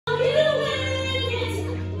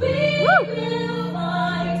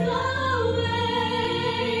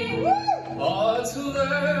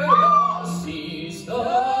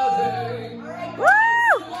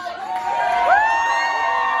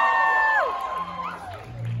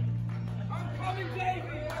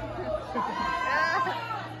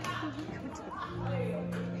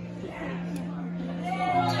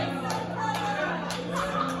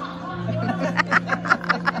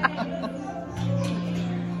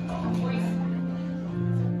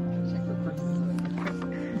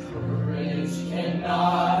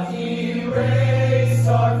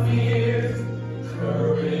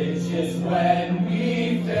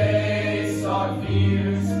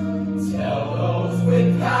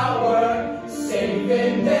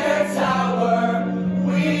in their tower,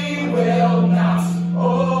 we will not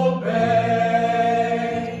obey.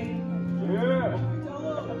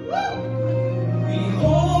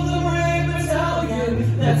 Behold the brave battalion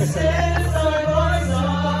that stands side by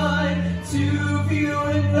side, too few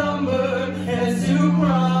in number and too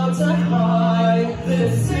proud to hide.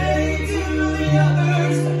 Let's say to the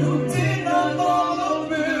others who did not follow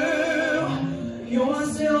through, you're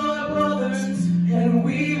still our brothers and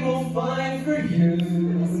we will fight for you.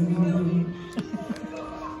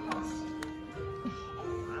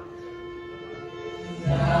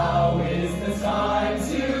 Now is the time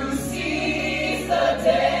to seize the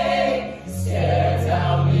day, stare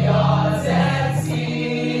down the odds and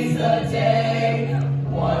seize the day.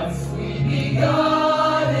 Once we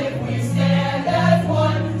begun, if we stand as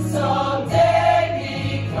one,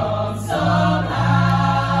 someday become somehow,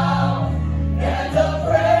 and a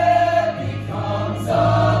prayer becomes a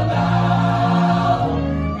vow,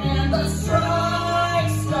 and the strike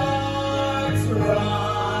starts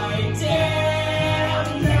right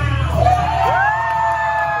down now.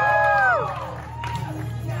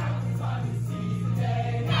 Now's the time to seize the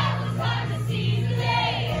day. Now's the time to seize the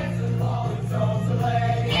day. Answer the call and don't delay.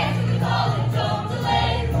 Answer the call and don't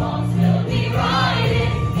delay. Wrongs will be righted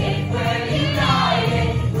if we're united.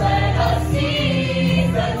 Let us seize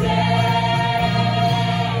the day.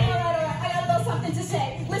 Alright, I got a little something to say.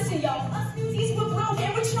 Listen, y'all, us newsies, we're broke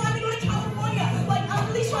and we're trying to go to California. Like, I'm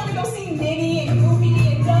really trying to go see Minnie and Goofy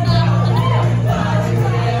and Gunner. Loud and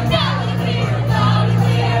clear, loud and clear, loud and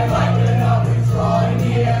clear. Like it up, we're drawing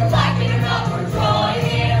near. Like it or not, we're drawing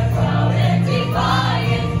near. Proud and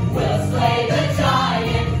defiant, we'll slay the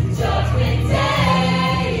giant. Judgment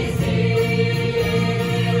Day is here.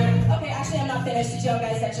 Okay, actually, I'm not finished. Did you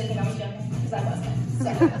guys actually think I was joking? Because I wasn't. So,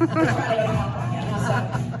 I'm trying to go to California. So,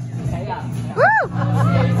 okay, yeah.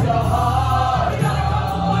 It's a hard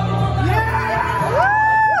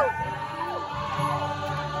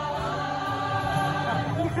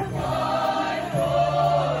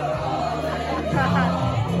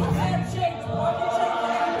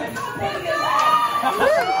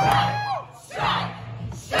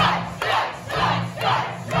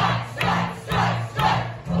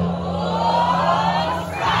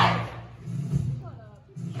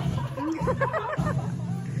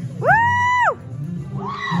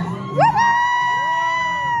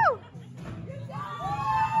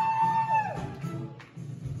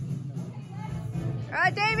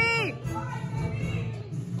Davey!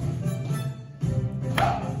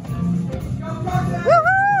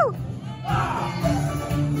 Woohoo!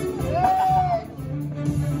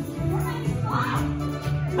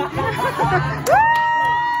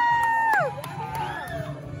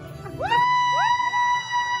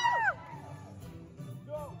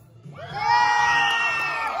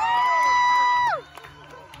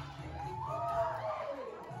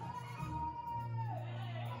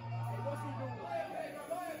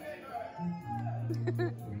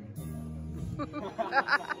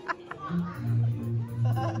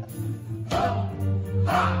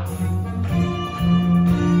 Ha!